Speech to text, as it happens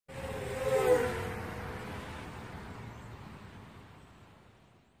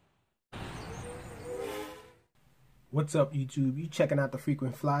What's up, YouTube? You checking out the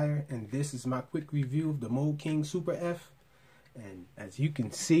Frequent Flyer, and this is my quick review of the Mould King Super F. And as you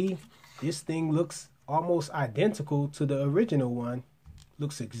can see, this thing looks almost identical to the original one.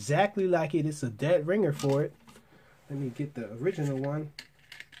 Looks exactly like it. It's a dead ringer for it. Let me get the original one.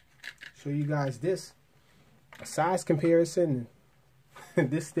 Show you guys this. A size comparison.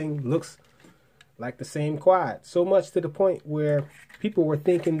 This thing looks like the same quad. So much to the point where people were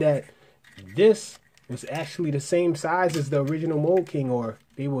thinking that this was actually the same size as the original Mould King, or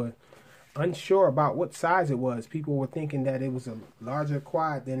they were unsure about what size it was. People were thinking that it was a larger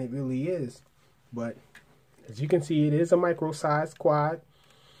quad than it really is. But as you can see, it is a micro-sized quad.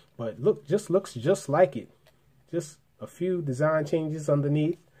 But looks just like it. Just a few design changes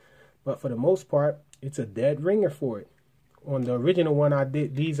underneath. But for the most part, it's a dead ringer for it. On the original one I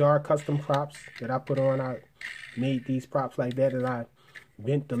did, these are custom props that I put on. I made these props like that, and I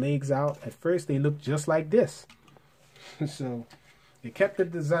bent the legs out. At first they looked just like this. So they kept the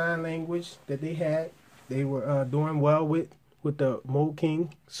design language that they had. They were doing well with the Mould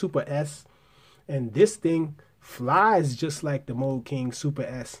King Super S. And this thing flies just like the Mould King Super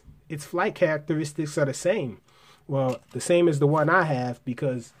S. Its flight characteristics are the same. Well, the same as the one I have,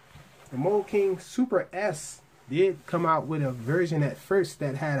 because the Mould King Super S did come out with a version at first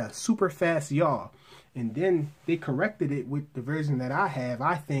that had a super fast yaw. And then they corrected it with the version that I have.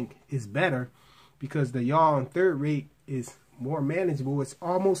 I think is better because the yaw on third rate is more manageable. It's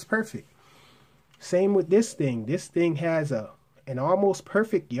almost perfect. Same with this thing. This thing has an almost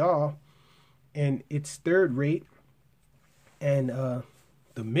perfect yaw, and it's third rate. And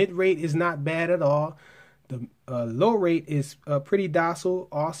the mid rate is not bad at all. The low rate is pretty docile,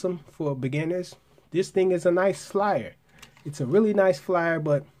 awesome for beginners. This thing is a nice flyer. It's a really nice flyer,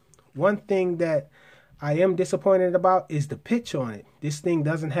 but one thing that I am disappointed about is the pitch on it. This thing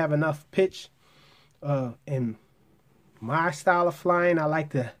doesn't have enough pitch. In my style of flying, I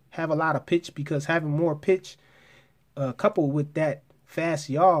like to have a lot of pitch, because having more pitch coupled with that fast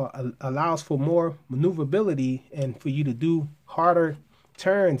yaw allows for more maneuverability and for you to do harder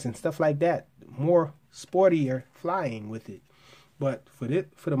turns and stuff like that. More sportier flying with it. But for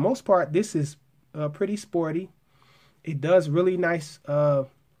the most part, this is pretty sporty. It does really nice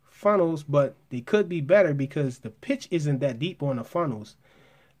funnels, but they could be better because the pitch isn't that deep on the funnels.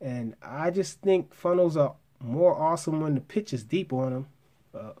 And I just think funnels are more awesome when the pitch is deep on them.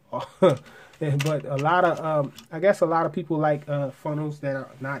 But a lot of I guess a lot of people like funnels that are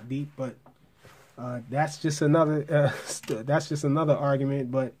not deep, but that's just another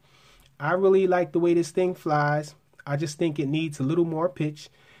argument. But I really like the way this thing flies. I just think it needs a little more pitch.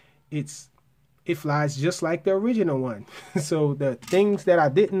 It flies just like the original one. So the things that I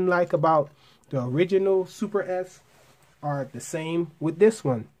didn't like about the original Super S are the same with this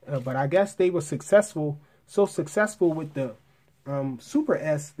one. But I guess they were so successful with the Super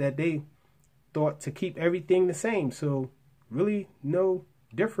S that they thought to keep everything the same. So really no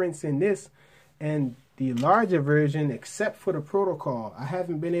difference in this and the larger version, except for the protocol. I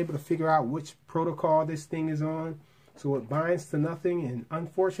haven't been able to figure out which protocol this thing is on. So it binds to nothing, and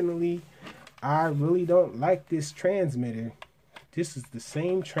unfortunately, I really don't like this transmitter. This is the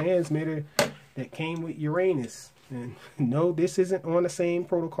same transmitter that came with Uranus. And no, this isn't on the same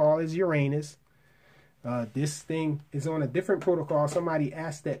protocol as Uranus. This thing is on a different protocol. Somebody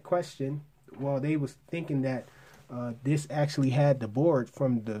asked that question. Well, they was thinking that this actually had the board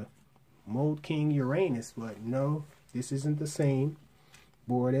from the Mould King Uranus. But no, this isn't the same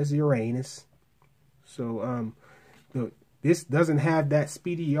board as Uranus. So, this doesn't have that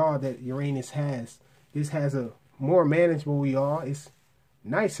speedy yaw that Uranus has. This has a more manageable yaw. It's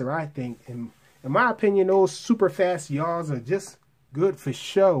nicer, I think. And in my opinion, those super fast yaws are just good for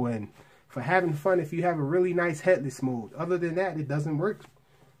show and for having fun if you have a really nice headless mode. Other than that, it doesn't work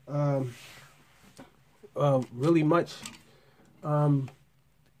really much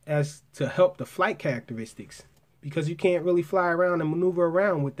as to help the flight characteristics, because you can't really fly around and maneuver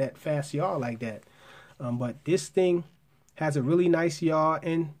around with that fast yaw like that. But this thing has a really nice yaw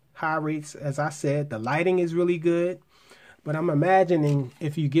and high rates. As I said, the lighting is really good. But I'm imagining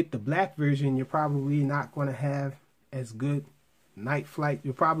if you get the black version, you're probably not going to have as good night flight.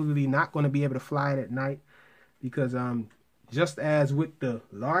 You're probably not going to be able to fly it at night, because just as with the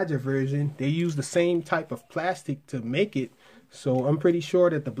larger version, they use the same type of plastic to make it. So I'm pretty sure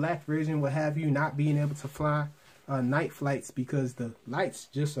that the black version will have you not being able to fly night flights, because the lights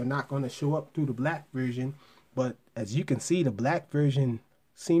just are not going to show up through the black version. But as you can see, the black version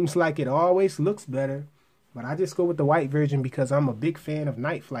seems like it always looks better. But I just go with the white version because I'm a big fan of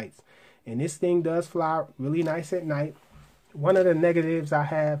night flights. And this thing does fly really nice at night. One of the negatives I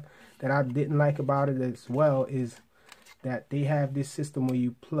have that I didn't like about it as well is that they have this system where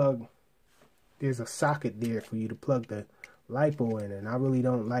you plug, there's a socket there for you to plug the LiPo in, and I really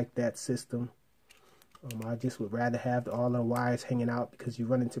don't like that system. I just would rather have all the wires hanging out, because you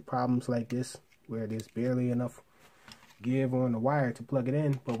run into problems like this where there's barely enough give on the wire to plug it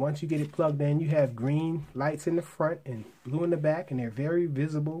in. But once you get it plugged in, you have green lights in the front and blue in the back, and they're very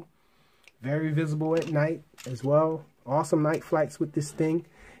visible at night as well. Awesome night flights with this thing.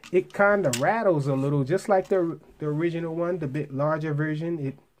 It kind of rattles a little, just like the original one, the bit larger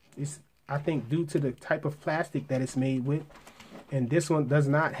version. It's, I think, due to the type of plastic that it's made with. And this one does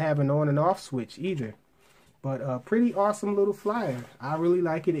not have an on and off switch either. But a pretty awesome little flyer. I really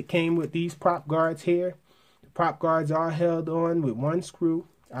like it. It came with these prop guards here. The prop guards are held on with one screw.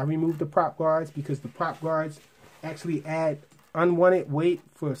 I removed the prop guards because the prop guards actually add unwanted weight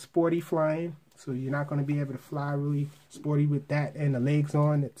for sporty flying. So you're not going to be able to fly really sporty with that and the legs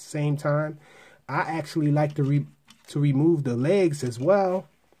on at the same time. I actually like to remove the legs as well.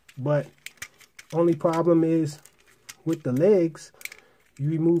 But only problem is with the legs, you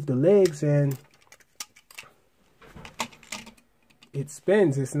remove the legs and it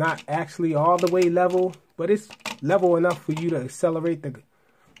spins. It's not actually all the way level, but it's level enough for you to accelerate get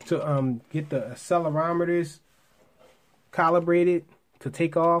the accelerometers calibrated to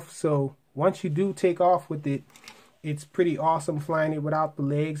take off. So once you do take off with it, it's pretty awesome flying it without the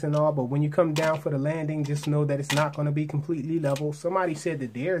legs and all. But when you come down for the landing, just know that it's not going to be completely level. Somebody said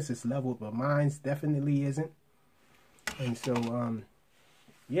that theirs is level, but mine's definitely isn't. And so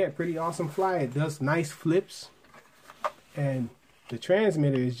yeah, pretty awesome flyer. It does nice flips, and the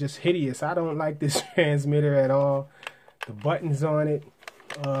transmitter is just hideous. I don't like this transmitter at all. The buttons on it,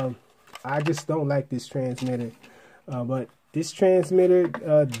 I just don't like this transmitter. But this transmitter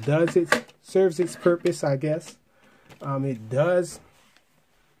serves its purpose, I guess. It does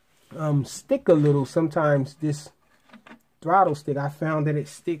stick a little sometimes. This throttle stick, I found that it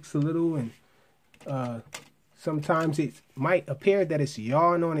sticks a little, and sometimes it might appear that it's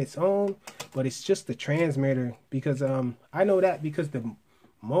yawing on its own, but it's just the transmitter. Because I know that because the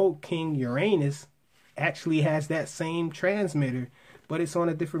Mould King Uranus actually has that same transmitter, but it's on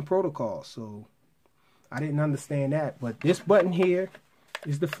a different protocol. So I didn't understand that. But this button here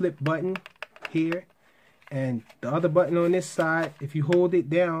is the flip button here, and the other button on this side, if you hold it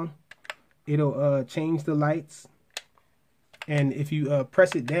down, it'll change the lights. And if you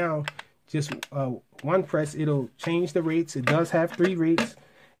press it down, just one press, it'll change the rates. It does have 3 rates.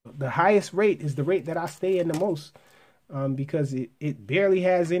 The highest rate is the rate that I stay in the most, because it barely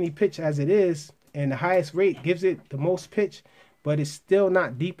has any pitch as it is, and the highest rate gives it the most pitch, but it's still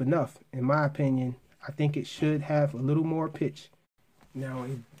not deep enough, in my opinion. I think it should have a little more pitch. Now,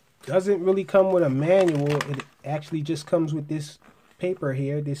 it doesn't really come with a manual. It actually just comes with this paper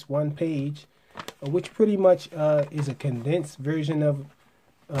here, this one page, which pretty much is a condensed version of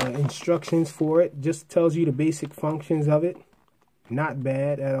instructions for it. Just tells you the basic functions of it. Not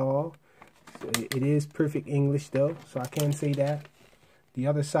bad at all. So it is perfect English though, so I can say that. The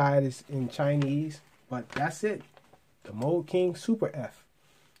other side is in Chinese, but that's it. The Mould King Super F.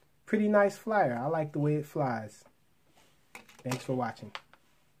 Pretty nice flyer. I like the way it flies. Thanks for watching.